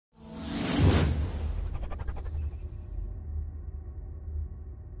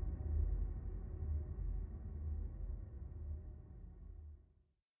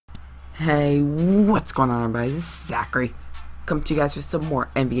Hey, what's going on, everybody? This is Zachary, coming to you guys with some more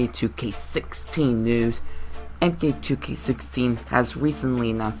NBA 2K16 news. NBA 2K16 has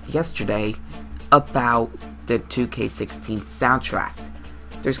recently announced yesterday about the 2K16 soundtrack.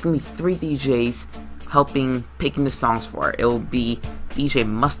 There's going to be 3 DJs helping picking the songs for it. It will be DJ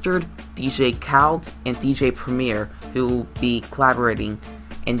Mustard, DJ Khaled, and DJ Premier, who will be collaborating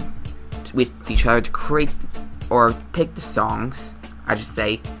with each other to create or pick the songs, I should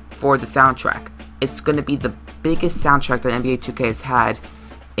say, for the soundtrack. It's going to be the biggest soundtrack that NBA 2K has had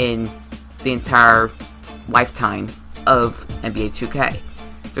in the entire lifetime of NBA 2K.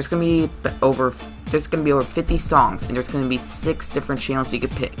 There's going to be over 50 songs, and there's going to be 6 different channels you could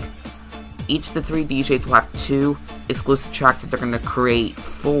pick. Each of the 3 DJs will have 2 exclusive tracks that they're going to create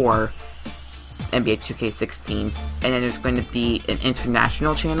for NBA 2K16, and then there's going to be an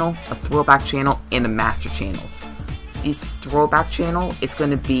international channel, a throwback channel, and a master channel. This throwback channel is going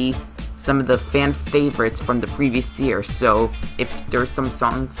to be some of the fan favorites from the previous year. So if there's some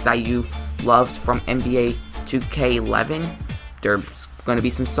songs that you loved from NBA 2K11, there's going to be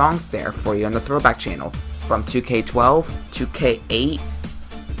some songs there for you on the throwback channel. From 2K12, 2K8,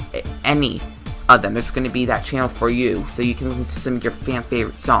 any of them, there's going to be that channel for you, so you can listen to some of your fan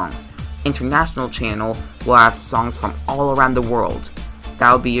favorite songs. International channel will have songs from all around the world.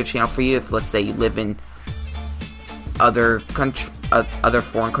 That will be your channel for you if, let's say, you live in other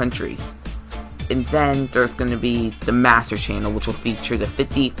foreign countries. And then there's going to be the master channel, which will feature the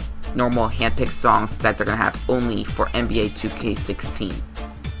 50 normal handpicked songs that they're going to have only for NBA 2K16.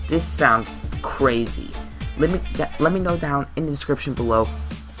 This sounds crazy. Let me know down in the description below,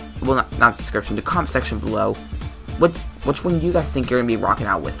 well, not the description, the comment section below, which one you guys think you're going to be rocking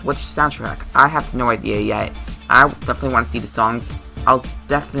out with, which soundtrack. I have no idea yet. I definitely want to see the songs. I'll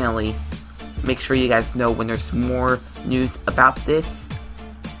definitely make sure you guys know when there's more news about this.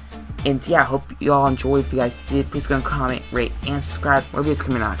 And yeah, I hope you all enjoyed. If you guys did, please go and comment, rate, and subscribe. More videos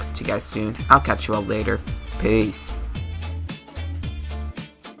coming out to you guys soon. I'll catch you all later. Peace.